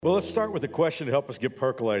Well, let's start with a question to help us get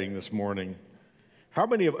percolating this morning. How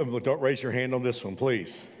many of them, don't raise your hand on this one,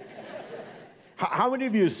 please. How many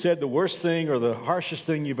of you have said the worst thing or the harshest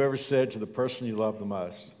thing you've ever said to the person you love the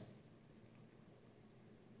most?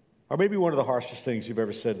 Or maybe one of the harshest things you've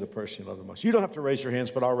ever said to the person you love the most. You don't have to raise your hands,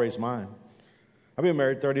 but I'll raise mine. I've been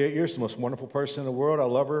married 38 years, the most wonderful person in the world. I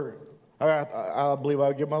love her. I believe I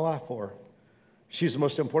would give my life for her. She's the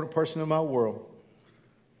most important person in my world.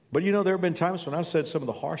 But you know, there have been times when I've said some of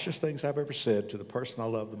the harshest things I've ever said to the person I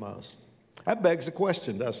love the most. That begs a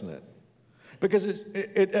question, doesn't it? Because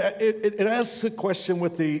it asks a question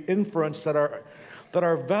with the inference that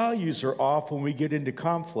our values are off when we get into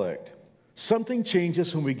conflict. Something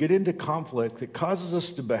changes when we get into conflict that causes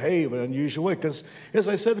us to behave in an unusual way. Because as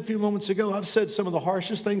I said a few moments ago, I've said some of the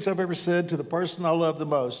harshest things I've ever said to the person I love the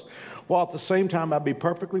most, while at the same time I'd be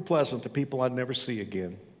perfectly pleasant to people I'd never see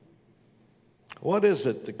again. What is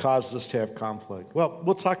it that causes us to have conflict? Well,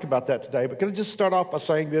 we'll talk about that today, but can I just start off by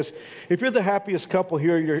saying this? If you're the happiest couple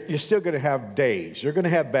here, you're still going to have days. You're going to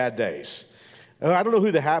have bad days. I don't know who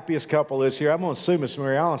the happiest couple is here. I'm going to assume it's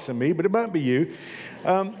Mary Alice and me, but it might be you.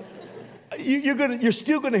 You're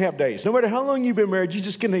still going to have days. No matter how long you've been married,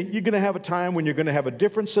 you're going to have a time when you're going to have a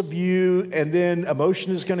difference of view, and then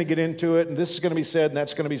emotion is going to get into it, and this is going to be said, and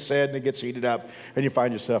that's going to be said, and it gets heated up, and you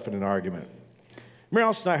find yourself in an argument. Mary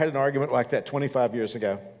Alice and I had an argument like that 25 years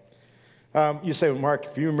ago. You say, well, Mark,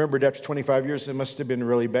 if you remembered after 25 years, it must have been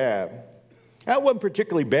really bad. That wasn't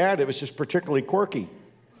particularly bad. It was just particularly quirky.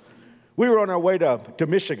 We were on our way to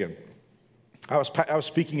Michigan. I was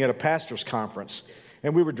speaking at a pastor's conference,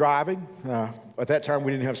 and we were driving. At that time,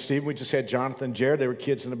 we didn't have Stephen. We just had Jonathan and Jared. They were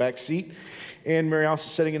kids in the back seat. And Mary Alice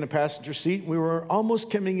was sitting in the passenger seat. We were almost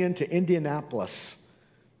coming into Indianapolis.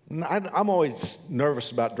 I'm always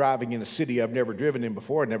nervous about driving in a city I've never driven in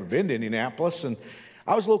before. I've never been to Indianapolis, and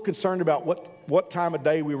I was a little concerned about what time of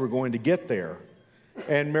day we were going to get there.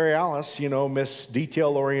 And Mary Alice, you know, Miss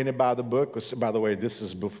Detail-Oriented by the book, by the way, this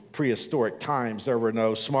is prehistoric times. There were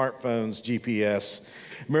no smartphones, GPS.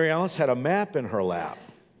 Mary Alice had a map in her lap.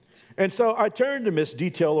 And so I turned to Miss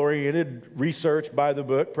Detail-Oriented, research by the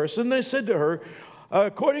book person, and I said to her,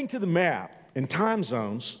 according to the map in time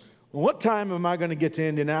zones, what time am I going to get to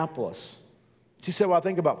Indianapolis? She said, well, I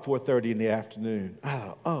think about 4:30 in the afternoon. I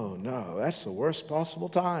thought, oh, no, that's the worst possible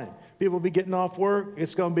time. People will be getting off work.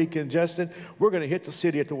 It's going to be congested. We're going to hit the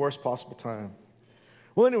city at the worst possible time.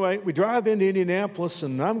 Well, anyway, we drive into Indianapolis,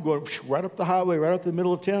 and I'm going right up the highway, right up the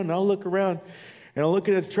middle of town, and I'll look around, and I'm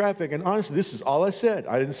looking at the traffic, and honestly, this is all I said.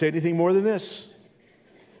 I didn't say anything more than this.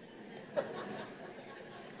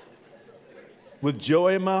 With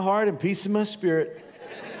joy in my heart and peace in my spirit.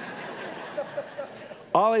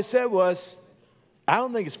 All I said was, I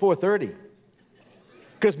don't think it's 4:30.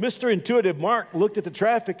 Because Mr. Intuitive Mark looked at the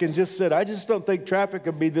traffic and just said, I just don't think traffic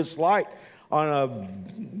could be this light on a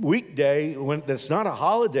weekday when that's not a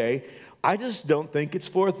holiday. I just don't think it's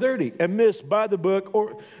 4:30. And Miss by the book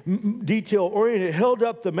or Detail-Oriented held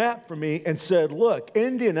up the map for me and said, look,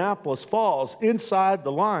 Indianapolis falls inside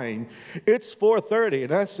the line. It's 4:30.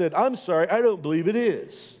 And I said, I'm sorry, I don't believe it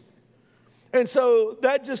is. And so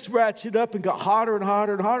that just ratcheted up and got hotter and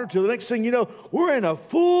hotter and hotter till the next thing you know, we're in a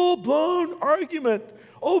full-blown argument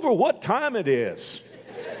over what time it is.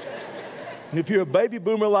 If you're a baby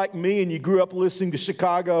boomer like me and you grew up listening to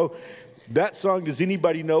Chicago, that song, Does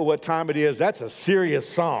Anybody Know What Time It Is? That's a serious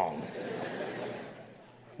song.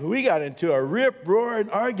 We got into a rip-roaring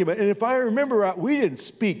argument, and if I remember right, we didn't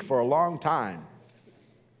speak for a long time.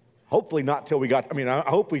 Hopefully not till I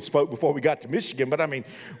hope we spoke before we got to Michigan, but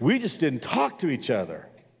we just didn't talk to each other.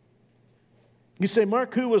 You say,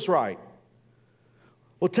 Mark, who was right?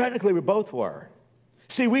 Well, technically we both were.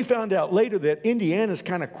 See, we found out later that Indiana's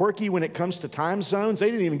kind of quirky when it comes to time zones.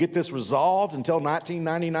 They didn't even get this resolved until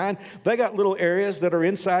 1999. They got little areas that are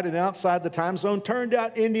inside and outside the time zone. Turned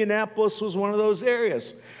out Indianapolis was one of those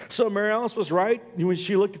areas. So Mary Alice was right. When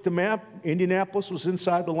she looked at the map, Indianapolis was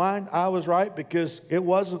inside the line. I was right because it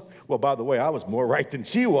wasn't. Well, by the way, I was more right than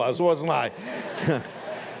she was, wasn't I?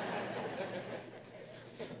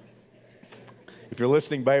 If you're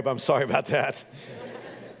listening, babe, I'm sorry about that.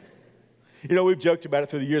 You know, we've joked about it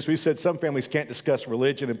through the years. We said some families can't discuss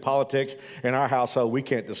religion and politics. In our household, we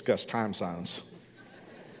can't discuss time zones.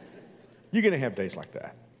 You're going to have days like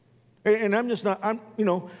that. And I don't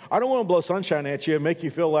want to blow sunshine at you and make you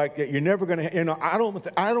feel like that you're never going to, I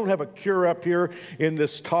don't have a cure up here in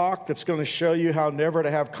this talk that's going to show you how never to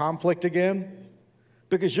have conflict again,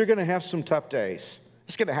 because you're going to have some tough days.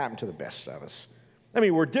 It's going to happen to the best of us.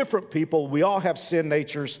 We're different people. We all have sin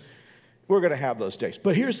natures. We're going to have those days.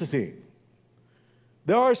 But here's the thing.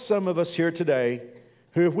 There are some of us here today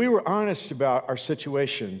who, if we were honest about our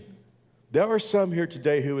situation, there are some here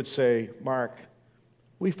today who would say, Mark,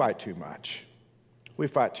 we fight too much. We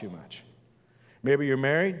fight too much. Maybe you're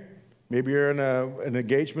married. Maybe you're in an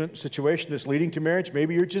engagement situation that's leading to marriage.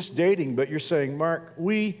 Maybe you're just dating, but you're saying, Mark,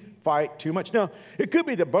 we fight too much. Now, it could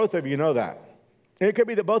be that both of you know that. It could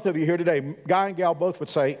be that both of you here today, guy and gal, both would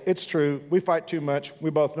say, it's true, we fight too much,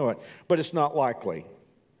 we both know it, but it's not likely.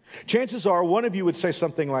 Chances are one of you would say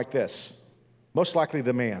something like this, most likely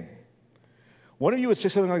the man. One of you would say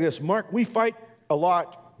something like this, Mark, we fight a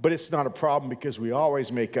lot, but it's not a problem because we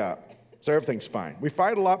always make up. So everything's fine. We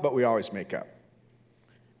fight a lot, but we always make up.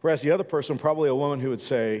 Whereas the other person, probably a woman who would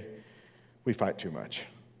say, we fight too much.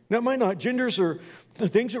 Now, it might not. Genders are,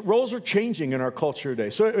 roles are changing in our culture today.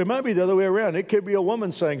 So it might be the other way around. It could be a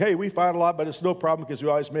woman saying, hey, we fight a lot, but it's no problem because we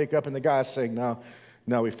always make up. And the guy saying,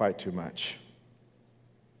 no, we fight too much.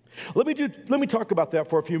 Let me talk about that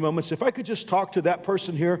for a few moments. If I could just talk to that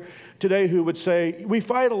person here today who would say, we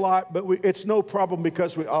fight a lot, but it's no problem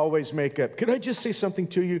because we always make up. Could I just say something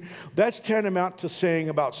to you? That's tantamount to saying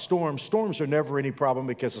about storms. Storms are never any problem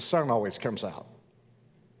because the sun always comes out.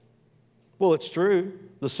 Well, it's true.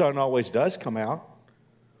 The sun always does come out.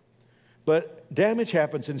 But damage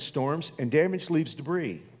happens in storms, and damage leaves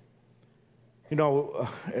debris. You know,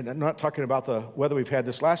 and I'm not talking about the weather we've had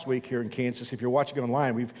this last week here in Kansas. If you're watching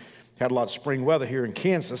online, we've had a lot of spring weather here in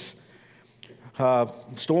Kansas,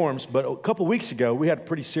 storms. But a couple weeks ago, we had a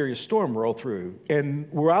pretty serious storm roll through. And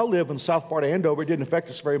where I live in the south part of Andover, it didn't affect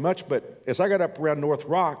us very much. But as I got up around North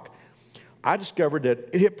Rock, I discovered that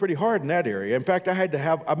it hit pretty hard in that area. In fact,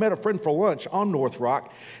 I met a friend for lunch on North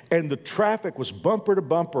Rock, and the traffic was bumper to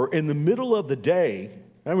bumper in the middle of the day,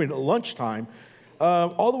 at lunchtime,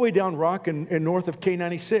 all the way down Rock and north of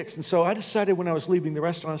K96. And so I decided when I was leaving the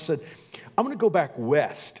restaurant, I said, I'm going to go back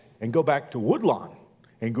west and go back to Woodlawn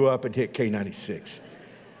and go up and hit K96.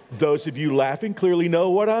 Those of you laughing clearly know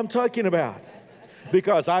what I'm talking about,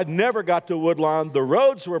 because I never got to Woodlawn. The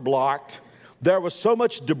roads were blocked. There was so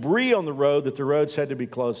much debris on the road that the roads had to be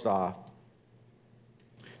closed off.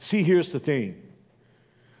 See, here's the thing.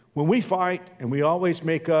 When we fight and we always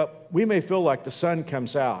make up, we may feel like the sun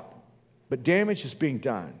comes out, but damage is being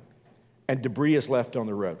done and debris is left on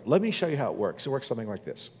the road. Let me show you how it works. It works something like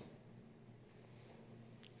this.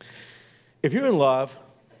 If you're in love,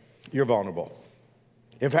 you're vulnerable.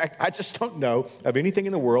 In fact, I just don't know of anything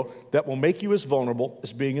in the world that will make you as vulnerable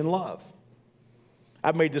as being in love.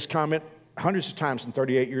 I've made this comment hundreds of times in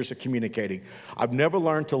 38 years of communicating. I've never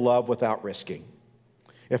learned to love without risking.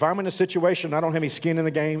 If I'm in a situation, I don't have any skin in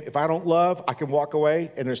the game. If I don't love, I can walk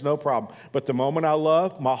away and there's no problem. But the moment I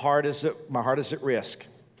love, my heart is at risk.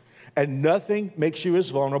 And nothing makes you as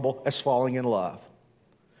vulnerable as falling in love.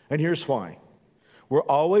 And here's why. We're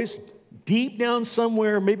always deep down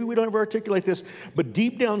somewhere, maybe we don't ever articulate this, but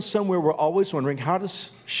deep down somewhere, we're always wondering, how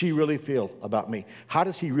does she really feel about me? How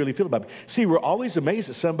does he really feel about me? See, we're always amazed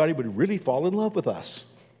that somebody would really fall in love with us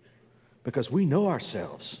because we know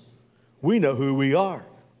ourselves. We know who we are.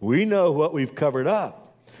 We know what we've covered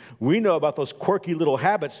up. We know about those quirky little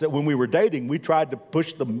habits that when we were dating, we tried to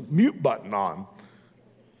push the mute button on.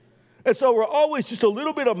 And so we're always just a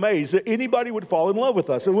little bit amazed that anybody would fall in love with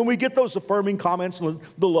us. And when we get those affirming comments, and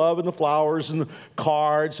the love and the flowers and the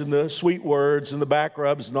cards and the sweet words and the back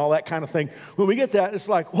rubs and all that kind of thing, when we get that, it's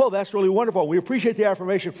like, well, that's really wonderful. We appreciate the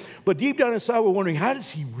affirmation. But deep down inside, we're wondering, how does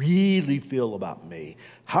he really feel about me?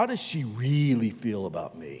 How does she really feel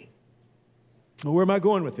about me? Well, where am I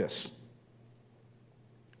going with this?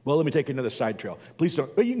 Well, let me take another side trail. Please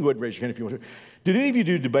don't, but you can go ahead and raise your hand if you want to. Did any of you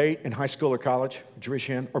do debate in high school or college? Would you raise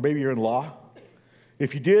your hand? Or maybe you're in law?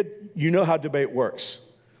 If you did, you know how debate works.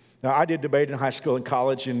 Now, I did debate in high school and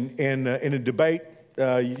college, and in a debate,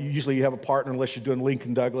 usually you have a partner unless you're doing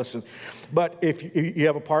Lincoln Douglas. But if you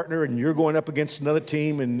have a partner and you're going up against another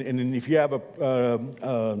team, and if you have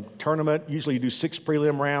a tournament, usually you do 6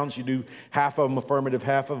 prelim rounds. You do half of them affirmative,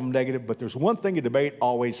 half of them negative. But there's one thing a debate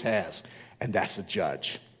always has, and that's a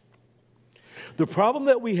judge. The problem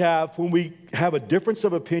that we have when we have a difference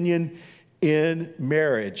of opinion in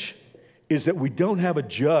marriage is that we don't have a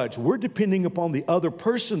judge. We're depending upon the other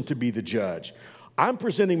person to be the judge. I'm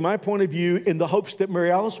presenting my point of view in the hopes that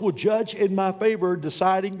Mary Alice will judge in my favor,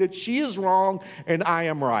 deciding that she is wrong and I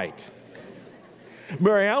am right.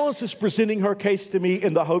 Mary Alice is presenting her case to me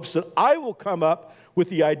in the hopes that I will come up with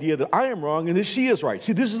the idea that I am wrong and that she is right.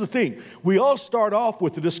 See, this is the thing. We all start off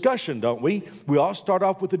with a discussion, don't we? We all start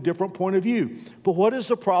off with a different point of view. But what is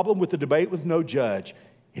the problem with the debate with no judge?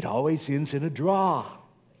 It always ends in a draw.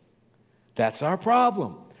 That's our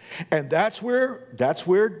problem. And that's where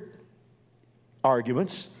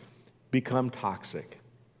arguments become toxic.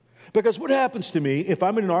 Because what happens to me if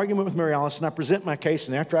I'm in an argument with Mary Alice and I present my case,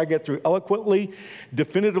 and after I get through eloquently,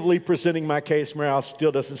 definitively presenting my case, Mary Alice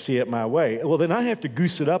still doesn't see it my way? Well, then I have to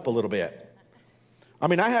goose it up a little bit. I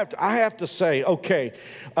mean, I have to say, okay,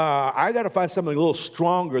 I got to find something a little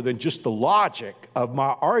stronger than just the logic of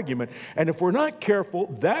my argument. And if we're not careful,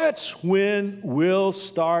 that's when we'll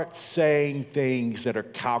start saying things that are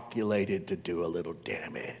calculated to do a little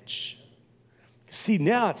damage. See,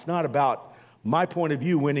 now it's not about my point of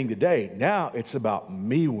view winning the day. Now it's about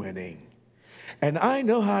me winning. And I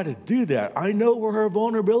know how to do that. I know where her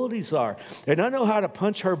vulnerabilities are. And I know how to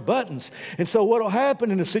punch her buttons. And so what will happen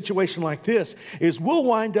in a situation like this is we'll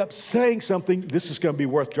wind up saying something. This is going to be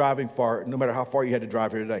worth driving far, no matter how far you had to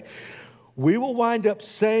drive here today. We will wind up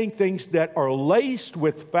saying things that are laced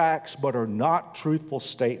with facts but are not truthful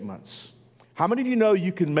statements. How many of you know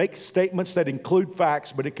you can make statements that include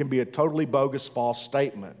facts, but it can be a totally bogus, false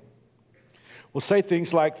statement? We'll say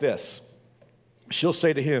things like this. She'll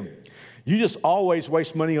say to him, you just always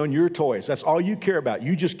waste money on your toys. That's all you care about.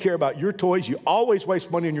 You just care about your toys. You always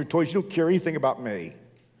waste money on your toys. You don't care anything about me.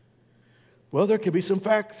 Well, there could be some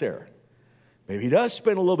fact there. Maybe he does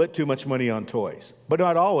spend a little bit too much money on toys, but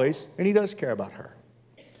not always, and he does care about her.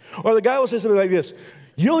 Or the guy will say something like this,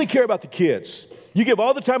 you only care about the kids. You give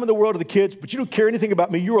all the time in the world to the kids, but you don't care anything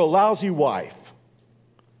about me. You're a lousy wife.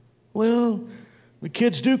 Well, the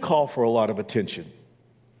kids do call for a lot of attention.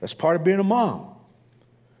 That's part of being a mom.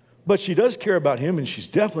 But she does care about him, and she's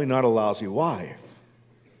definitely not a lousy wife.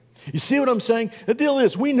 You see what I'm saying? The deal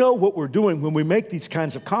is, we know what we're doing when we make these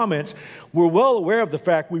kinds of comments. We're well aware of the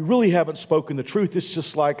fact we really haven't spoken the truth. It's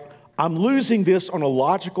just like, I'm losing this on a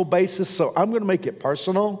logical basis, so I'm going to make it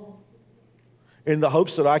personal in the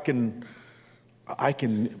hopes that I can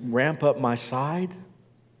ramp up my side.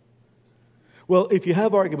 Well, if you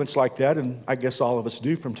have arguments like that, and I guess all of us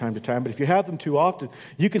do from time to time, but if you have them too often,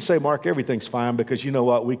 you can say, Mark, everything's fine because you know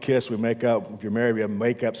what? We kiss, we make up. If you're married, we have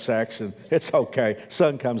make-up sex, and it's okay.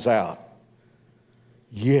 Sun comes out.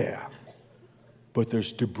 Yeah, but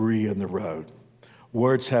there's debris in the road.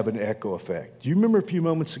 Words have an echo effect. Do you remember a few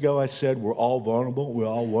moments ago I said we're all vulnerable? We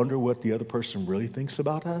all wonder what the other person really thinks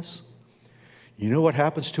about us? You know what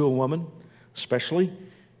happens to a woman, especially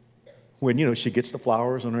when, she gets the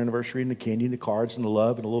flowers on her anniversary and the candy and the cards and the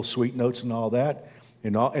love and the little sweet notes and all that.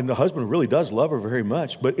 And the husband really does love her very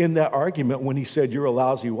much. But in that argument, when he said, you're a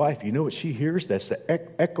lousy wife, you know what she hears? That's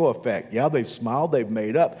the echo effect. Yeah, they've smiled, they've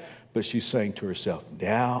made up. But she's saying to herself,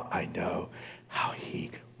 now I know how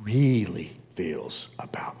he really feels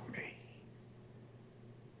about me.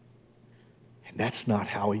 And that's not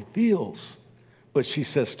how he feels. But she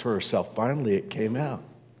says to herself, finally it came out.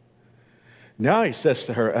 Now he says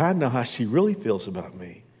to her, I know how she really feels about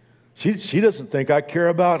me. She doesn't think I care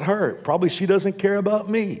about her. Probably she doesn't care about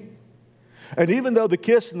me. And even though the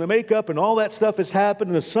kiss and the makeup and all that stuff has happened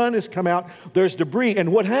and the sun has come out, there's debris.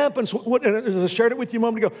 And what happens, as I shared it with you a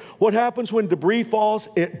moment ago, what happens when debris falls?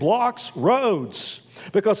 It blocks roads.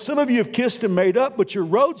 Because some of you have kissed and made up, but your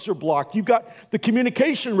roads are blocked. You've got the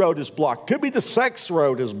communication road is blocked. Could be the sex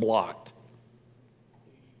road is blocked.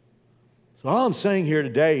 So all I'm saying here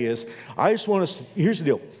today is, I just want us to, here's the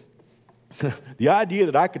deal. The idea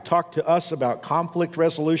that I could talk to us about conflict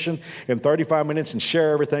resolution in 35 minutes and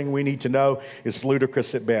share everything we need to know is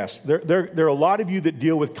ludicrous at best. There are a lot of you that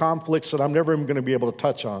deal with conflicts that I'm never even going to be able to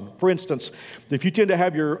touch on. For instance, if you tend to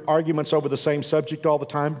have your arguments over the same subject all the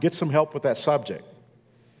time, get some help with that subject.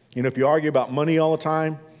 If you argue about money all the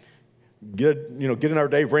time, get in our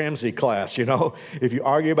Dave Ramsey class, If you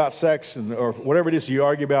argue about sex or whatever it is you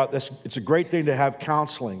argue about, it's a great thing to have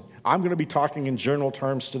counseling. I'm going to be talking in general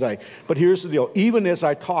terms today. But here's the deal. Even as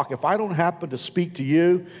I talk, if I don't happen to speak to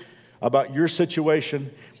you about your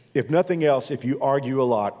situation, if nothing else, if you argue a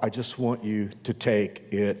lot, I just want you to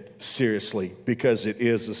take it seriously because it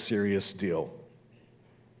is a serious deal.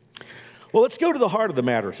 Well, let's go to the heart of the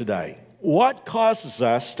matter today. What causes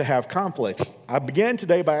us to have conflicts? I began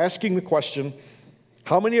today by asking the question,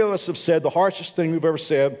 how many of us have said the harshest thing we've ever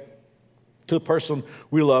said to the person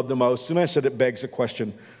we love the most? And I said it begs the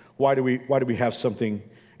question, why do we have something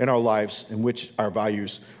in our lives in which our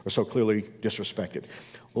values are so clearly disrespected?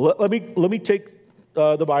 Let me take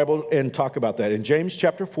the Bible and talk about that. In James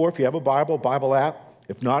chapter 4, if you have a Bible app,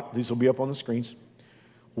 if not, these will be up on the screens.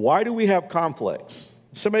 Why do we have conflicts?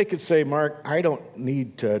 Somebody could say, Mark, I don't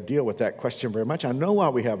need to deal with that question very much. I know why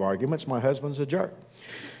we have arguments. My husband's a jerk.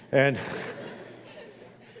 And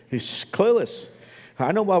he's clueless.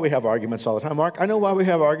 I know why we have arguments all the time. Mark, I know why we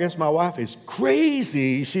have arguments. My wife is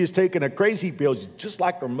crazy. She has taken a crazy pill just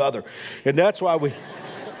like her mother. And that's why we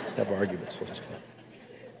have arguments.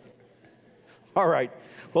 All right.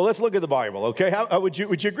 Well, let's look at the Bible, okay? How would you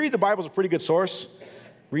agree the Bible's a pretty good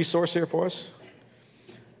resource here for us?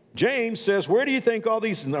 James says, where do you think all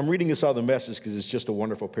these, and I'm reading this out of the Message because it's just a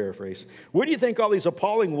wonderful paraphrase. Where do you think all these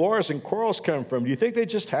appalling wars and quarrels come from? Do you think they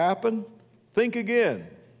just happen? Think again.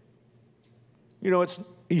 You know,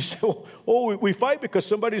 you say, oh, we fight because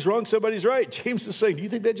somebody's wrong, somebody's right. James is saying, do you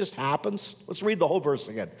think that just happens? Let's read the whole verse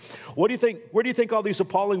again. What do you think? Where do you think all these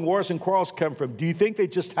appalling wars and quarrels come from? Do you think they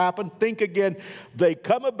just happen? Think again. They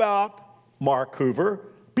come about, Mark Hoover,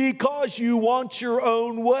 because you want your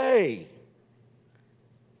own way.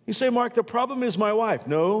 You say, Mark, the problem is my wife.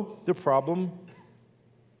 No, the problem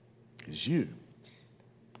is you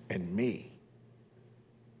and me.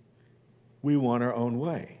 We want our own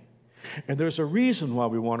way. And there's a reason why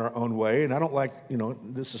we want our own way. And I don't like,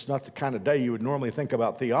 this is not the kind of day you would normally think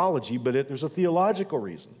about theology, but there's a theological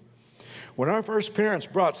reason. When our first parents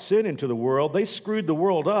brought sin into the world, they screwed the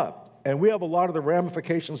world up. And we have a lot of the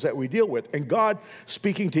ramifications that we deal with. And God,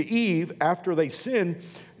 speaking to Eve after they sinned,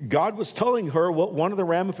 God was telling her what one of the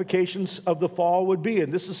ramifications of the fall would be.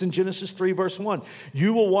 And this is in Genesis 3, verse 1.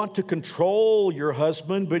 You will want to control your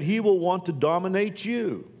husband, but he will want to dominate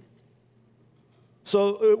you.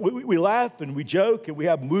 So we laugh and we joke and we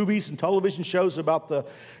have movies and television shows about the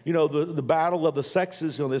battle of the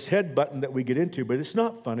sexes on this head button that we get into. But it's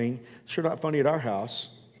not funny. It's sure not funny at our house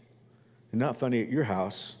and not funny at your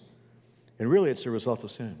house. And really, it's a result of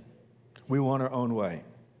sin. We want our own way.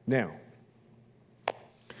 Now,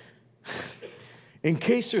 in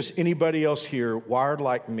case there's anybody else here wired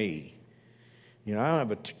like me,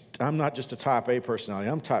 I'm not just a type A personality.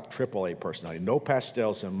 I'm type AAA personality. No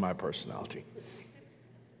pastels in my personality.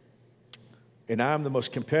 And I'm the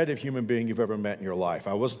most competitive human being you've ever met in your life.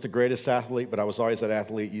 I wasn't the greatest athlete, but I was always that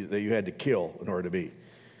athlete that you had to kill in order to beat.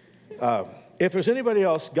 If there's anybody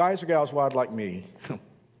else, guys or gals wired like me,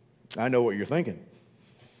 I know what you're thinking.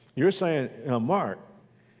 You're saying, Mark,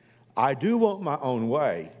 I do want my own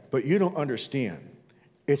way, but you don't understand.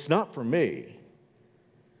 It's not for me.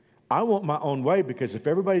 I want my own way because if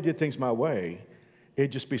everybody did things my way,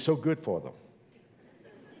 it'd just be so good for them.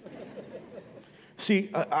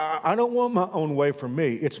 See, I don't want my own way for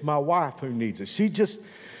me. It's my wife who needs it. She just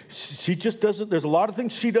doesn't, there's a lot of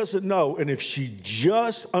things she doesn't know, and if she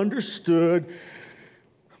just understood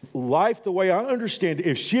life the way I understand it,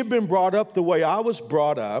 if she had been brought up the way I was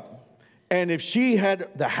brought up, and if she had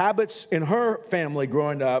the habits in her family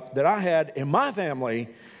growing up that I had in my family,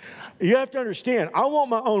 you have to understand, I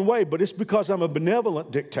want my own way, but it's because I'm a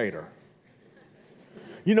benevolent dictator.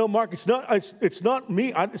 Mark, it's not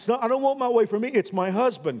me. I don't want my way for me. It's my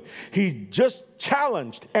husband. He's just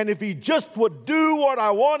challenged, and if he just would do what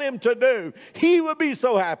I want him to do, he would be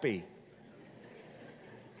so happy.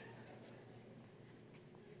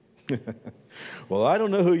 Well, I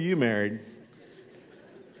don't know who you married,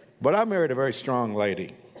 but I married a very strong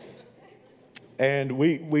lady. And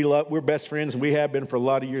we're best friends, and we have been for a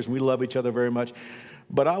lot of years, and we love each other very much.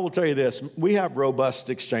 But I will tell you this, we have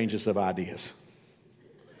robust exchanges of ideas.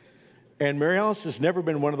 And Mary Alice has never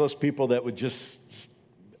been one of those people that would just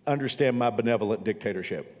understand my benevolent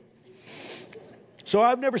dictatorship. So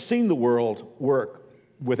I've never seen the world work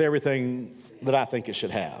with everything that I think it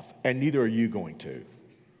should have, and neither are you going to.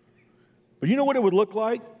 But you know what it would look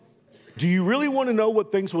like? Do you really want to know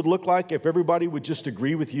what things would look like if everybody would just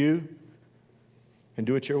agree with you and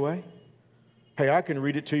do it your way? Hey, I can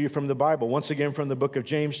read it to you from the Bible. Once again, from the book of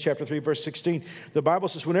James, chapter 3, verse 16. The Bible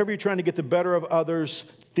says, whenever you're trying to get the better of others,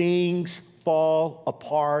 things fall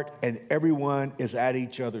apart and everyone is at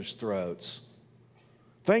each other's throats.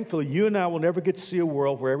 Thankfully, you and I will never get to see a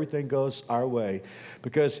world where everything goes our way.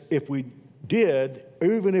 Because if we did,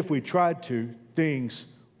 or even if we tried to, things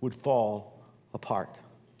would fall apart.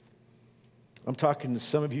 I'm talking to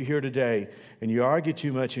some of you here today, and you argue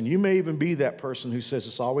too much, and you may even be that person who says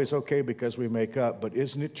it's always okay because we make up, but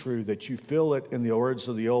isn't it true that you feel it in the words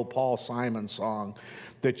of the old Paul Simon song,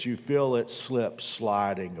 that you feel it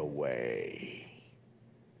sliding away?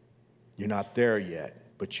 You're not there yet,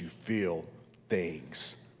 but you feel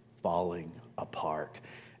things falling apart.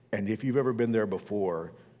 And if you've ever been there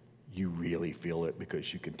before, you really feel it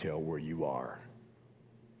because you can tell where you are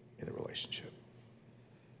in the relationship.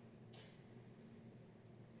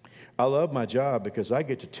 I love my job because I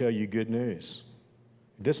get to tell you good news.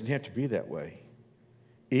 It doesn't have to be that way.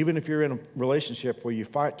 Even if you're in a relationship where you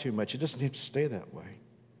fight too much, it doesn't have to stay that way.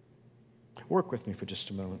 Work with me for just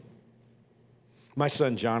a moment. My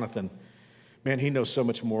son, Jonathan, man, he knows so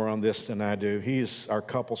much more on this than I do. He's our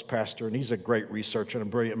couples pastor, and he's a great researcher and a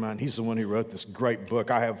brilliant mind. He's the one who wrote this great book.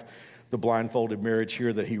 I have the blindfolded marriage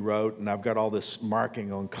here that he wrote, and I've got all this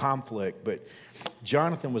marking on conflict. But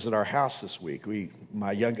Jonathan was at our house this week.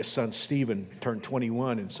 My youngest son, Stephen, turned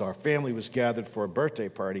 21, and so our family was gathered for a birthday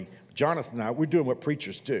party. Jonathan and I, we're doing what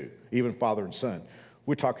preachers do, even father and son.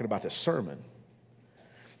 We're talking about this sermon.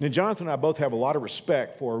 And Jonathan and I both have a lot of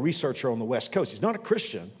respect for a researcher on the West Coast. He's not a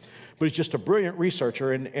Christian, but he's just a brilliant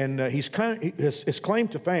researcher, and his claim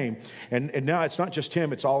to fame, and now it's not just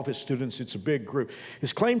him, it's all of his students, it's a big group.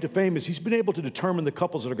 His claim to fame is he's been able to determine the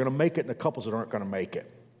couples that are going to make it and the couples that aren't going to make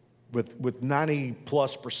it with 90+%,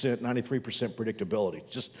 93%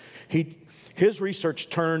 predictability. His research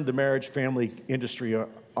turned the marriage family industry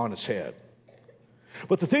on its head.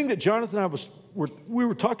 But the thing that Jonathan and I we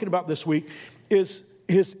were talking about this week is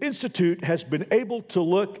his institute has been able to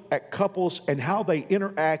look at couples and how they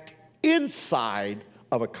interact inside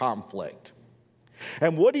of a conflict.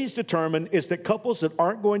 And what he's determined is that couples that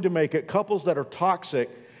aren't going to make it, couples that are toxic,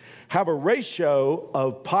 have a ratio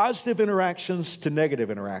of positive interactions to negative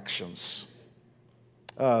interactions.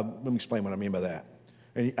 Let me explain what I mean by that.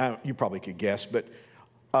 And you probably could guess, but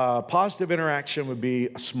positive interaction would be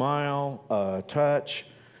a smile, a touch,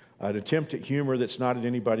 an attempt at humor that's not at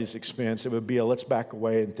anybody's expense. It would be a let's back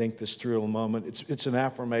away and think this through a moment. It's an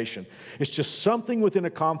affirmation. It's just something within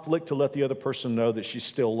a conflict to let the other person know that she's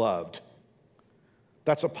still loved.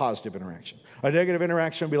 That's a positive interaction. A negative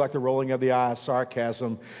interaction would be like the rolling of the eyes,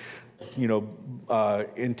 sarcasm,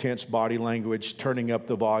 intense body language, turning up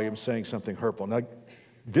the volume, saying something hurtful. Now,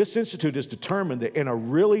 this institute has determined that in a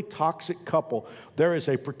really toxic couple, there is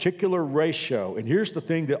a particular ratio. And here's the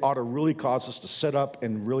thing that ought to really cause us to sit up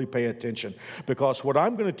and really pay attention. Because what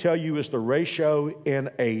I'm going to tell you is the ratio in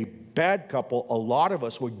a bad couple. A lot of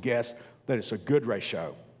us would guess that it's a good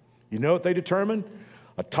ratio. You know what they determined?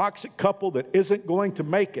 A toxic couple that isn't going to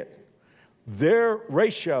make it, their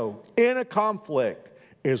ratio in a conflict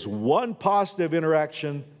is 1 positive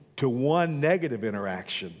interaction to 1 negative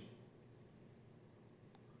interaction.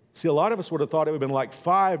 See, a lot of us would have thought it would have been like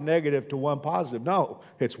 5 negative to 1 positive. No,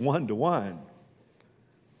 it's 1 to 1.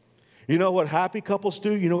 You know what happy couples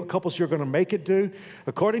do? You know what couples who are going to make it do?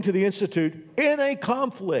 According to the Institute, in a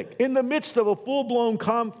conflict, in the midst of a full-blown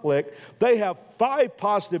conflict, they have 5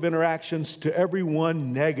 positive interactions to every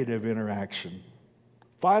 1 negative interaction.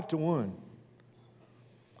 5 to 1.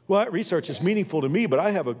 Well, that research is meaningful to me, but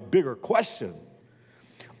I have a bigger question.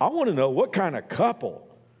 I want to know what kind of couple,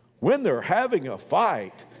 when they're having a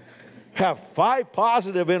fight, have 5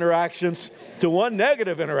 positive interactions to 1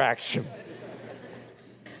 negative interaction.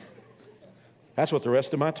 That's what the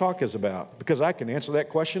rest of my talk is about, because I can answer that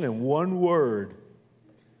question in 1 word.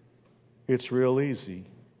 It's real easy.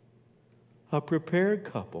 A prepared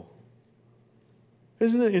couple.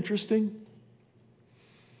 Isn't it interesting?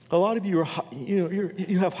 A lot of you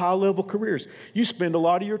you have high-level careers. You spend a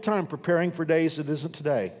lot of your time preparing for days that isn't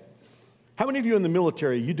today. How many of you in the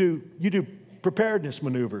military, you do preparedness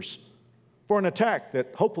maneuvers for an attack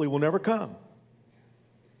that hopefully will never come?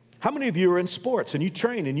 How many of you are in sports and you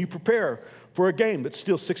train and you prepare for a game that's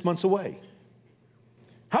still 6 months away?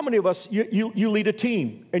 How many of us, you lead a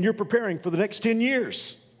team and you're preparing for the next 10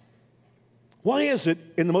 years? Why is it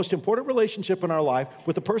in the most important relationship in our life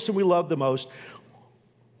with the person we love the most,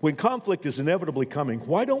 when conflict is inevitably coming,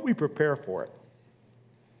 why don't we prepare for it?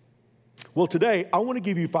 Well, today, I want to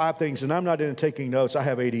give you 5 things, and I'm not into taking notes. I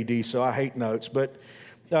have ADD, so I hate notes. But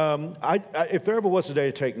if there ever was a day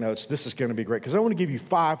to take notes, this is going to be great, because I want to give you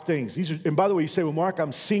 5 things. And by the way, you say, well, Mark,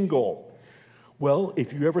 I'm single. Well,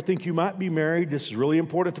 if you ever think you might be married, this is really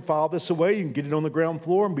important to file this away. You can get it on the ground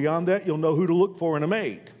floor, and beyond that, you'll know who to look for in a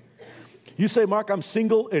mate. You say, Mark, I'm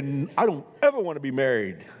single, and I don't ever want to be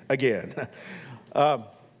married again.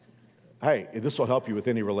 Hey, this will help you with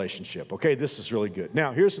any relationship, okay? This is really good.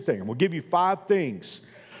 Now, here's the thing. I'm going to give you 5 things.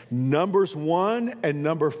 Numbers 1 and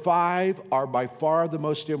number 5 are by far the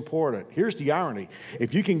most important. Here's the irony.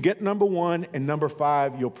 If you can get number 1 and number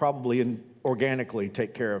 5, you'll probably organically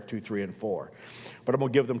take care of 2, 3, and 4. But I'm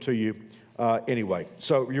going to give them to you anyway.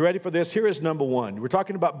 So you ready for this? Here is number 1. We're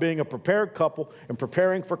talking about being a prepared couple and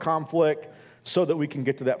preparing for conflict so that we can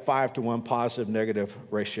get to that 5 to 1 positive-negative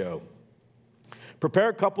ratio.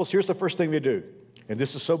 Prepared couples, here's the first thing they do, and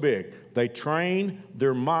this is so big. They train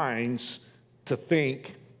their minds to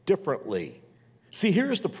think differently. See,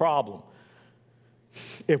 here's the problem.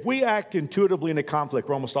 If we act intuitively in a conflict,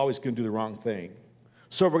 we're almost always going to do the wrong thing.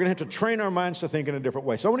 So we're going to have to train our minds to think in a different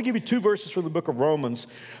way. So I want to give you 2 verses from the book of Romans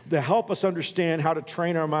that help us understand how to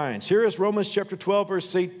train our minds. Here is Romans chapter 12,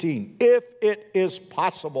 verse 18. If it is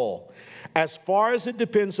possible, as far as it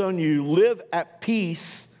depends on you, live at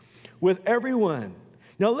peace with everyone.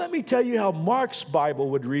 Now, let me tell you how Mark's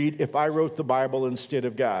Bible would read if I wrote the Bible instead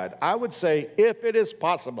of God. I would say, if it is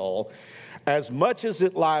possible, as much as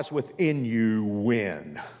it lies within you,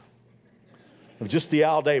 win. Just the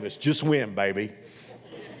Al Davis, just win, baby.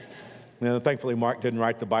 Now, thankfully, Mark didn't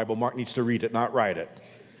write the Bible. Mark needs to read it, not write it.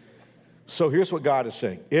 So here's what God is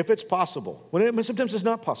saying. If it's possible, sometimes it's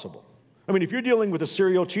not possible. I mean, if you're dealing with a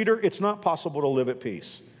serial cheater, it's not possible to live at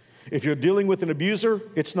peace. If you're dealing with an abuser,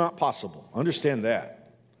 it's not possible. Understand that.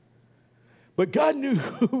 But God knew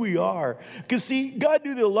who we are. Because see, God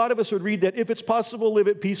knew that a lot of us would read that if it's possible to live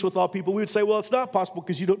at peace with all people, we would say, well, it's not possible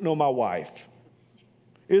because you don't know my wife.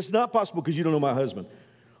 It's not possible because you don't know my husband.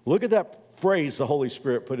 Look at that phrase the Holy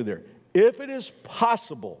Spirit put in there. If it is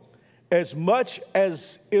possible, as much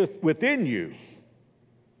as if within you,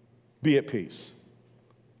 be at peace.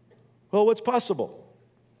 Well, what's possible?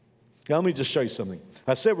 Now, let me just show you something.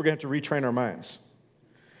 I said we're going to have to retrain our minds.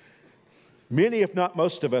 Many, if not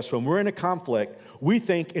most of us, when we're in a conflict, we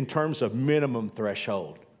think in terms of minimum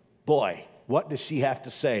threshold. Boy, what does she have to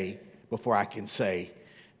say before I can say,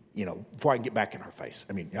 before I can get back in her face?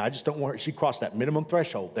 I mean, I just don't want her. She crossed that minimum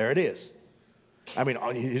threshold. There it is. I mean,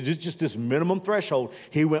 it's just this minimum threshold.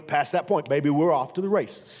 He went past that point. Baby, we're off to the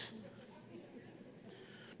races.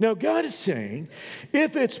 Now, God is saying,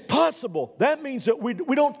 if it's possible, that means that we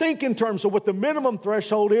don't think in terms of what the minimum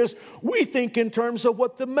threshold is. We think in terms of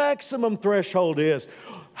what the maximum threshold is.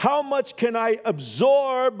 How much can I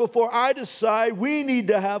absorb before I decide we need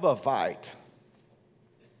to have a fight?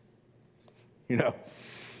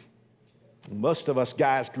 Most of us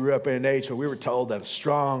guys grew up in an age where we were told that a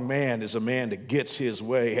strong man is a man that gets his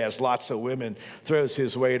way, has lots of women, throws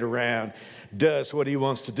his weight around, does what he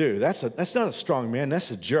wants to do. That's not a strong man,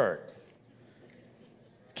 that's a jerk.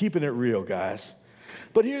 Keeping it real, guys.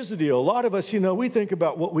 But here's the deal. A lot of us, we think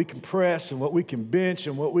about what we can press and what we can bench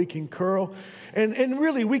and what we can curl. And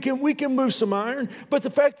really, we can move some iron. But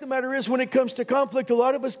the fact of the matter is, when it comes to conflict, a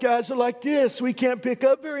lot of us guys are like this. We can't pick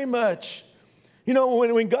up very much.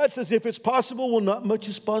 When God says, if it's possible, well, not much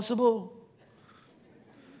is possible.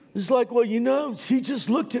 It's like, well, she just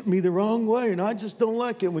looked at me the wrong way, and I just don't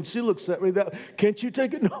like it. When she looks at me, can't you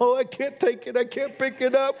take it? No, I can't take it. I can't pick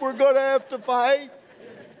it up. We're going to have to fight.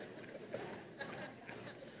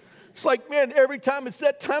 It's like, man, every time it's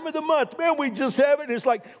that time of the month, man, we just have it. It's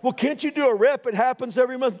like, well, can't you do a rep? It happens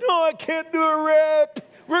every month. No, I can't do a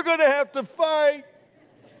rep. We're going to have to fight.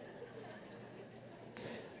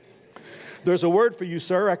 There's a word for you,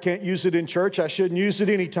 sir. I can't use it in church. I shouldn't use it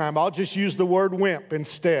anytime. I'll just use the word wimp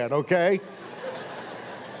instead, okay?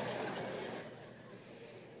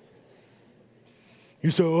 You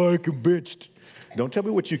say, oh, I can bench. Don't tell me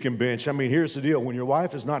what you can bench. I mean, here's the deal. When your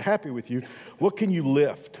wife is not happy with you, what can you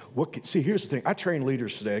lift? See, here's the thing. I train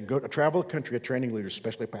leaders today. I travel the country training leaders,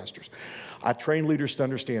 especially pastors. I train leaders to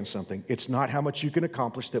understand something. It's not how much you can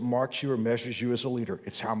accomplish that marks you or measures you as a leader.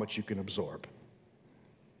 It's how much you can absorb.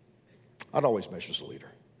 I'd always measure as a leader.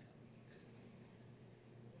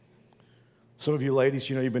 Some of you ladies,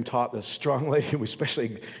 you've been taught the strong lady, and we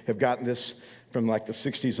especially have gotten this from like the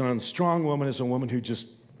 60s on. The strong woman is a woman who just,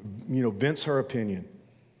 vents her opinion.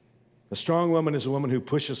 A strong woman is a woman who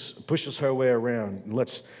pushes her way around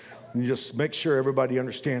and just make sure everybody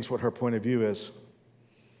understands what her point of view is.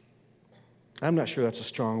 I'm not sure that's a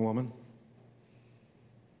strong woman.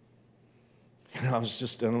 I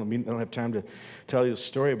don't have time to tell you the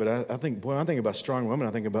story, but I think about strong women,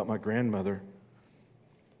 I think about my grandmother.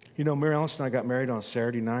 Mary Alice and I got married on a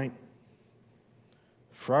Saturday night.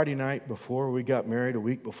 Friday night before we got married, a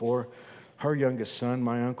week before, her youngest son,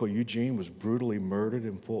 my Uncle Eugene, was brutally murdered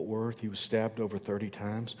in Fort Worth. He was stabbed over 30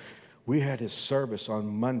 times. We had his service on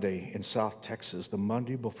Monday in South Texas, the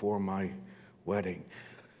Monday before my wedding.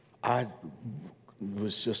 I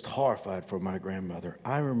was just horrified for my grandmother.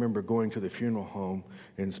 I remember going to the funeral home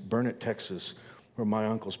in Burnett, Texas, where my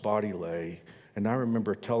uncle's body lay, and I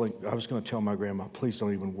remember I was going to tell my grandma, please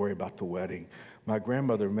don't even worry about the wedding. My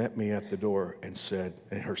grandmother met me at the door and said,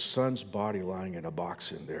 and her son's body lying in a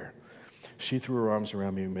box in there. She threw her arms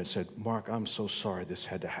around me and said, Mark, I'm so sorry this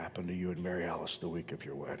had to happen to you and Mary Alice the week of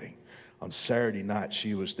your wedding. On Saturday night,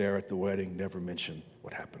 she was there at the wedding, never mentioned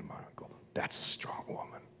what happened to my uncle. That's a strong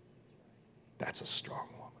woman. That's a strong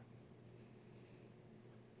woman.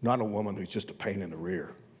 Not a woman who's just a pain in the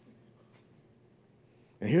rear.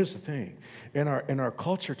 And here's the thing. In our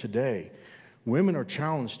culture today, women are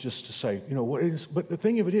challenged just to say, what is, but the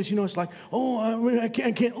thing of it is, it's like, I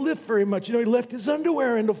can't lift very much. He left his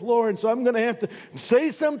underwear on the floor, and so I'm going to have to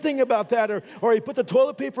say something about that. Or he put the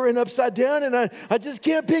toilet paper in upside down, and I just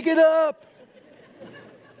can't pick it up.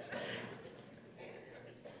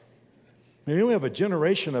 And we have a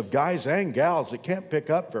generation of guys and gals that can't pick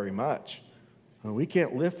up very much. We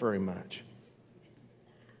can't lift very much.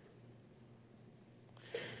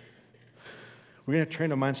 We're going to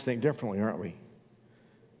train our minds to think differently, aren't we?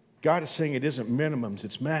 God is saying it isn't minimums,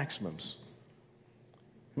 it's maximums.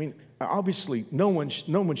 I mean, obviously, no one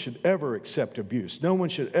should ever accept abuse. No one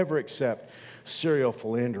should ever accept serial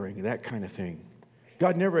philandering, that kind of thing.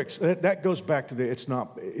 God never, that goes back to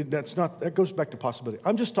that goes back to possibility.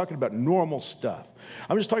 I'm just talking about normal stuff.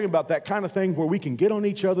 I'm just talking about that kind of thing where we can get on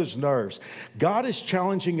each other's nerves. God is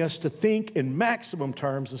challenging us to think in maximum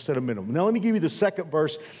terms instead of minimum. Now, let me give you the second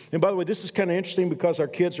verse. And by the way, this is kind of interesting because our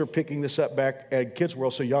kids are picking this up back at Kids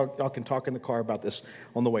World, so y'all can talk in the car about this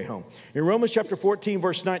on the way home. In Romans chapter 14,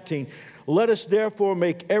 verse 19, let us therefore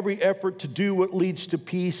make every effort to do what leads to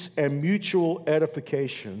peace and mutual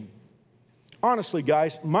edification. Honestly,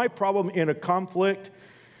 guys, my problem in a conflict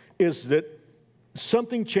is that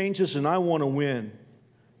something changes and I want to win.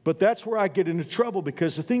 But that's where I get into trouble,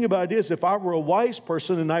 because the thing about it is, if I were a wise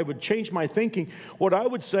person and I would change my thinking, what I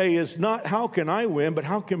would say is not how can I win, but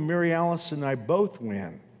how can Mary Alice and I both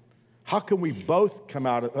win? How can we both come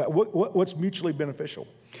out of what's mutually beneficial?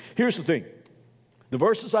 Here's the thing. The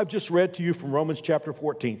verses I've just read to you from Romans chapter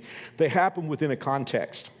 14, they happen within a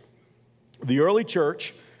context. The early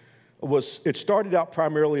church it started out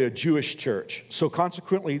primarily a Jewish church. So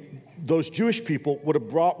consequently, those Jewish people would have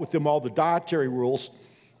brought with them all the dietary rules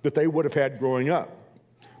that they would have had growing up.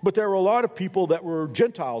 But there were a lot of people that were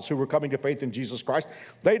Gentiles who were coming to faith in Jesus Christ.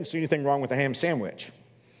 They didn't see anything wrong with a ham sandwich.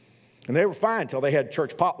 And they were fine until they had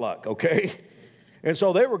church potluck, okay? And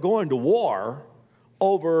so they were going to war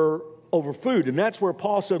over food. And that's where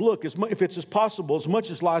Paul said, look, if it's as possible, as much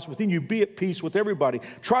as lies within you, be at peace with everybody.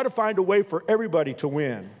 Try to find a way for everybody to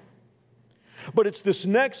win. But it's this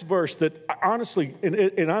next verse that honestly,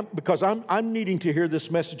 because I'm needing to hear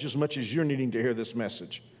this message as much as you're needing to hear this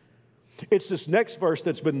message. It's this next verse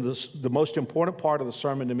that's been the most important part of the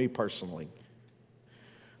sermon to me personally.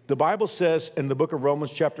 The Bible says in the book of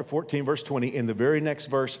Romans chapter 14, verse 20, in the very next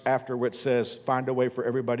verse after where it says, find a way for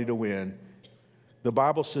everybody to win, the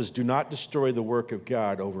Bible says, do not destroy the work of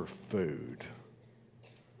God over food.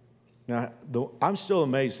 Now, I'm still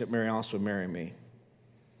amazed that Mary Alice would marry me.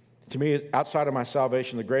 To me, outside of my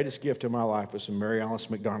salvation, the greatest gift in my life was when Mary Alice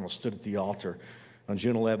McDonald stood at the altar on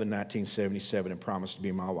June 11, 1977 and promised to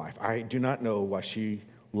be my wife. I do not know why she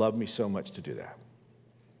loved me so much to do that.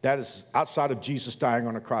 That is, outside of Jesus dying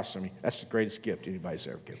on a cross for me, that's the greatest gift anybody's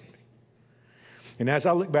ever given me. And as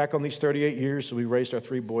I look back on these 38 years, we raised our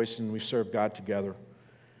 3 boys and we've served God together.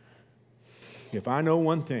 If I know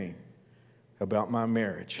one thing about my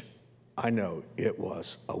marriage, I know it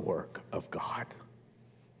was a work of God.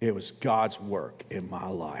 It was God's work in my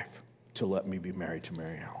life to let me be married to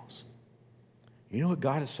Mary Alice. You know what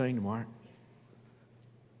God is saying to Mark?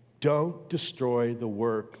 Don't destroy the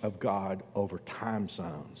work of God over time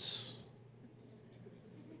zones.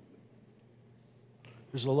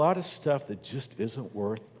 There's a lot of stuff that just isn't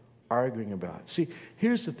worth arguing about. See,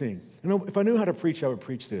 here's the thing. If I knew how to preach, I would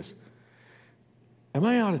preach this. Am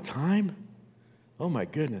I out of time? Oh my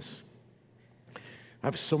goodness. I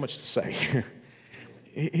have so much to say.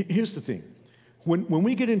 Here's the thing. When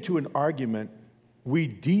we get into an argument, we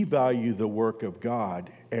devalue the work of God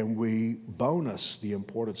and we bonus the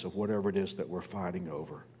importance of whatever it is that we're fighting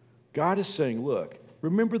over. God is saying, look,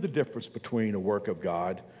 remember the difference between a work of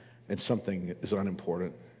God and something as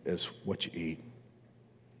unimportant as what you eat.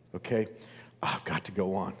 Okay? I've got to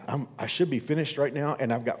go on. I should be finished right now,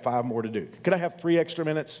 and I've got 5 more to do. Could I have 3 extra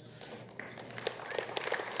minutes?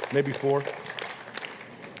 Maybe 4?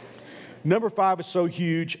 Number 5 is so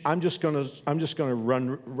huge, I'm just going to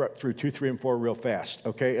run through 2, 3, and 4 real fast,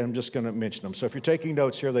 okay? And I'm just going to mention them. So if you're taking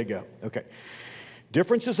notes, here they go. Okay.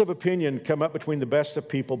 Differences of opinion come up between the best of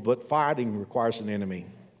people, but fighting requires an enemy.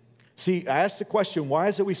 See, I asked the question, why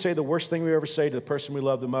is it we say the worst thing we ever say to the person we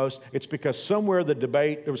love the most? It's because somewhere the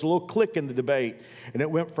debate, there was a little click in the debate, and it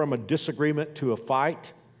went from a disagreement to a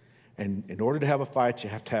fight. And in order to have a fight,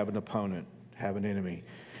 you have to have an opponent, have an enemy.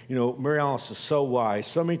 You know, Mary Alice is so wise.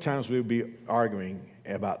 So many times we would be arguing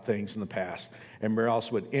about things in the past, and Mary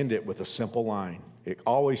Alice would end it with a simple line. It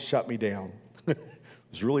always shut me down. It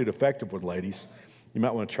was really an effective one, ladies. You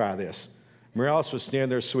might want to try this. Mary Alice would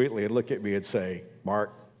stand there sweetly and look at me and say,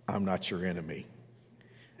 Mark, I'm not your enemy.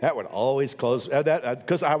 That would always close,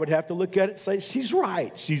 because I would have to look at it and say, she's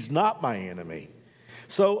right. She's not my enemy.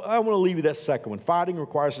 So I want to leave you that second one. Fighting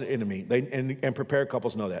requires an enemy, and prepared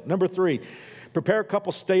couples know that. Number 3, prepared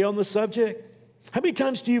couples stay on the subject. How many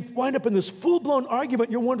times do you wind up in this full-blown argument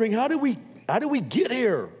and you're wondering, how do we get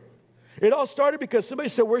here? It all started because somebody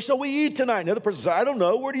said, where shall we eat tonight? Another person said, I don't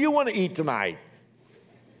know. Where do you want to eat tonight?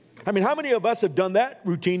 I mean, how many of us have done that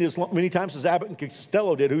routine as many times as Abbott and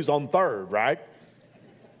Costello did, who's on third, right?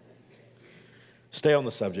 Stay on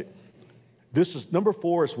the subject. This is number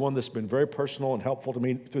 4 is one that's been very personal and helpful to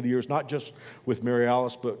me through the years, not just with Mary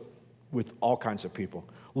Alice, but with all kinds of people.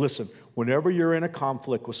 Listen, whenever you're in a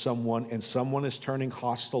conflict with someone and someone is turning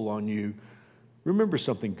hostile on you, remember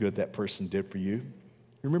something good that person did for you.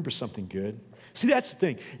 Remember something good. See, that's the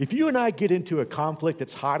thing. If you and I get into a conflict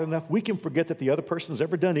that's hot enough, we can forget that the other person's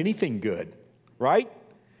ever done anything good, right?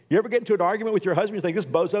 You ever get into an argument with your husband, you think, this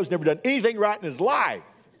bozo's never done anything right in his life.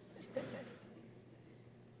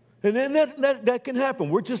 And then that can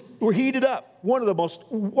happen. We're heated up. One of the most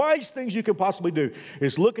wise things you can possibly do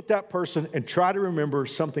is look at that person and try to remember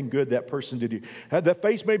something good that person did to you. That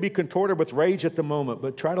face may be contorted with rage at the moment,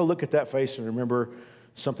 but try to look at that face and remember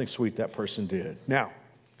something sweet that person did. Now,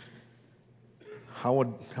 I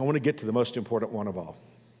want to get to the most important one of all.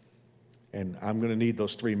 And I'm going to need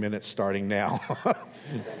those 3 minutes starting now.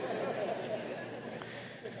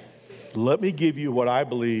 Let me give you what I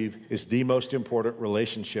believe is the most important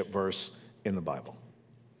relationship verse in the Bible.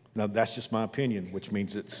 Now, that's just my opinion, which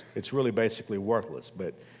means it's really basically worthless.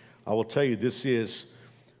 But I will tell you, this is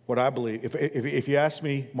what I believe. If you ask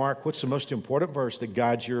me, Mark, what's the most important verse that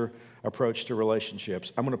guides your approach to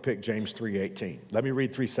relationships, I'm going to pick James 3:18. Let me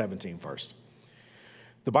read 3:17 first.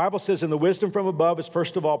 The Bible says, and the wisdom from above is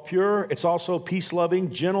first of all pure. It's also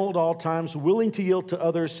peace-loving, gentle at all times, willing to yield to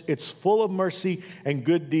others. It's full of mercy and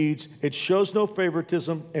good deeds. It shows no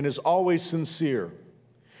favoritism and is always sincere.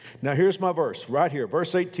 Now here's my verse right here,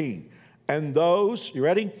 verse 18. And those, you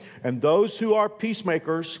ready? And those who are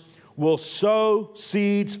peacemakers will sow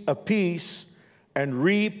seeds of peace and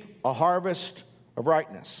reap a harvest of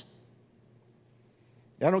rightness.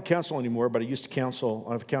 I don't counsel anymore, but I used to counsel.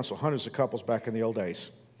 I've counseled hundreds of couples back in the old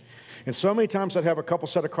days. And so many times I'd have a couple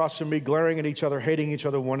sit across from me, glaring at each other, hating each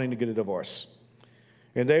other, wanting to get a divorce.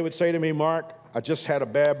 And they would say to me, Mark, I just had a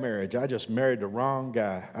bad marriage. I just married the wrong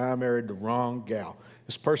guy. I married the wrong gal.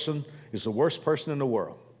 This person is the worst person in the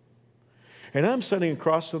world. And I'm sitting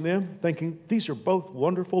across from them thinking, these are both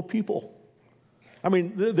wonderful people. I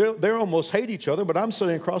mean, they almost hate each other, but I'm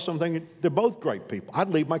sitting across from them thinking, they're both great people. I'd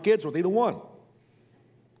leave my kids with either one.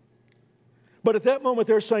 But at that moment,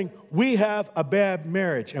 they're saying, we have a bad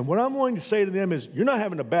marriage. And what I'm going to say to them is, you're not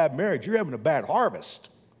having a bad marriage, you're having a bad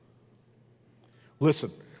harvest.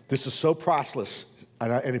 Listen, this is so priceless.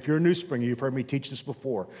 And if you're a new springer, you've heard me teach this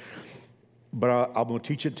before. But I'm going to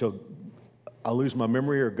teach it until I lose my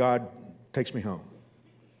memory or God takes me home.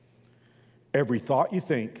 Every thought you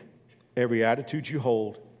think, every attitude you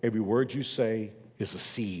hold, every word you say is a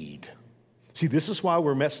seed. See, this is why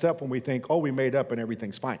we're messed up when we think, oh, we made up and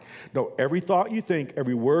everything's fine. No, every thought you think,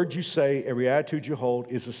 every word you say, every attitude you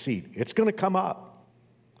hold is a seed. It's going to come up.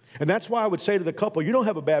 And that's why I would say to the couple, you don't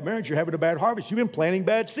have a bad marriage, you're having a bad harvest. You've been planting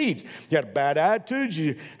bad seeds. You had bad attitudes,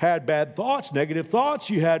 you had bad thoughts, negative thoughts,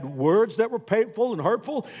 you had words that were painful and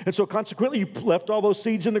hurtful. And so consequently, you left all those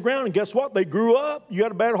seeds in the ground. And guess what? They grew up. You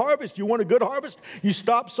had a bad harvest. You want a good harvest? You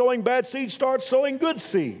stop sowing bad seeds, start sowing good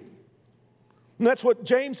seed. And that's what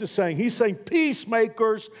James is saying. He's saying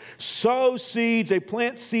peacemakers sow seeds, they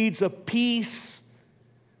plant seeds of peace,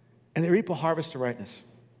 and they reap a harvest of rightness.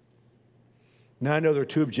 Now, I know there are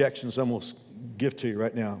 2 objections I'm going to give to you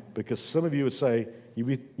right now, because some of you would say,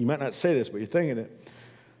 you might not say this, but you're thinking it.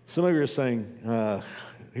 Some of you are saying,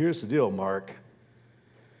 here's the deal, Mark.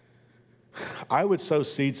 I would sow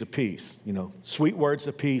seeds of peace, sweet words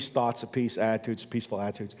of peace, thoughts of peace, attitudes, peaceful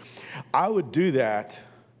attitudes. I would do that,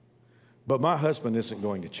 but my husband isn't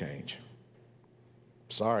going to change.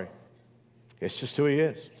 Sorry. It's just who he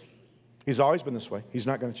is. He's always been this way. He's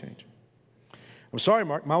not going to change. I'm sorry,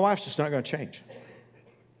 Mark. My wife's just not going to change.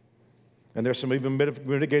 And there's some even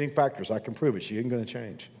mitigating factors. I can prove it. She isn't going to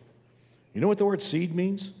change. You know what the word seed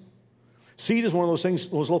means? Seed is one of those things,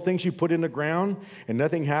 those little things you put in the ground and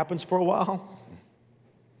nothing happens for a while.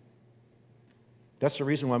 That's the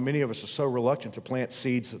reason why many of us are so reluctant to plant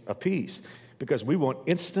seeds of peace. Because we're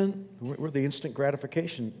the instant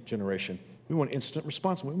gratification generation. We want instant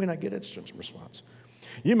response. We may not get instant response.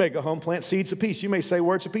 You may go home, plant seeds of peace. You may say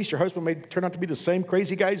words of peace. Your husband may turn out to be the same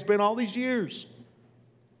crazy guy he's been all these years.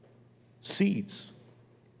 Seeds.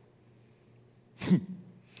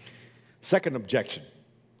 Second objection.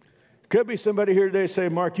 Could be somebody here today say,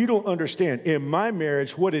 Mark, you don't understand. In my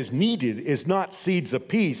marriage, what is needed is not seeds of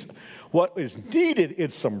peace. What is needed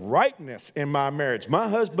is some rightness in my marriage. My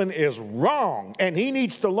husband is wrong, and he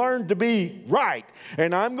needs to learn to be right.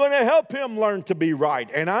 And I'm going to help him learn to be right.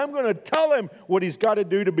 And I'm going to tell him what he's got to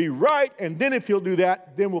do to be right. And then if he'll do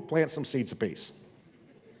that, then we'll plant some seeds of peace.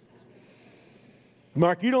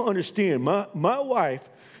 Mark, you don't understand. My wife,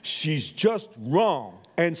 she's just wrong.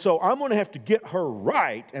 And so I'm going to have to get her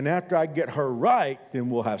right. And after I get her right, then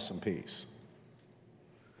we'll have some peace.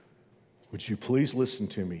 Would you please listen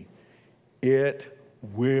to me? It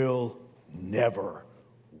will never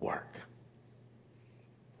work.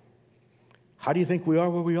 How do you think we are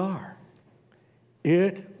where we are?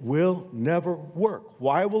 It will never work.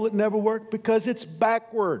 Why will it never work? Because it's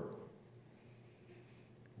backward.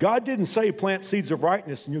 God didn't say plant seeds of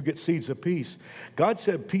rightness and you'll get seeds of peace. God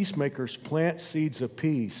said peacemakers plant seeds of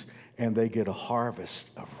peace and they get a harvest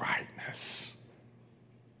of rightness.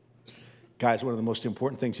 Guys, one of the most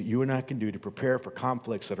important things that you and I can do to prepare for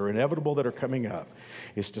conflicts that are inevitable that are coming up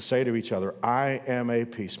is to say to each other, I am a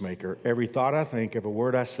peacemaker. Every thought I think, every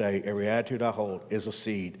word I say, every attitude I hold is a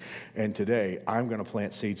seed. And today, I'm going to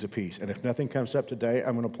plant seeds of peace. And if nothing comes up today,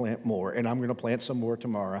 I'm going to plant more. And I'm going to plant some more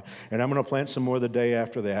tomorrow. And I'm going to plant some more the day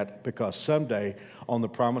after that. Because someday, on the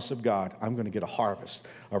promise of God, I'm going to get a harvest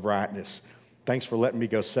of rightness. Thanks for letting me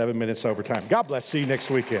go 7 minutes over time. God bless. See you next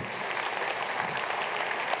weekend.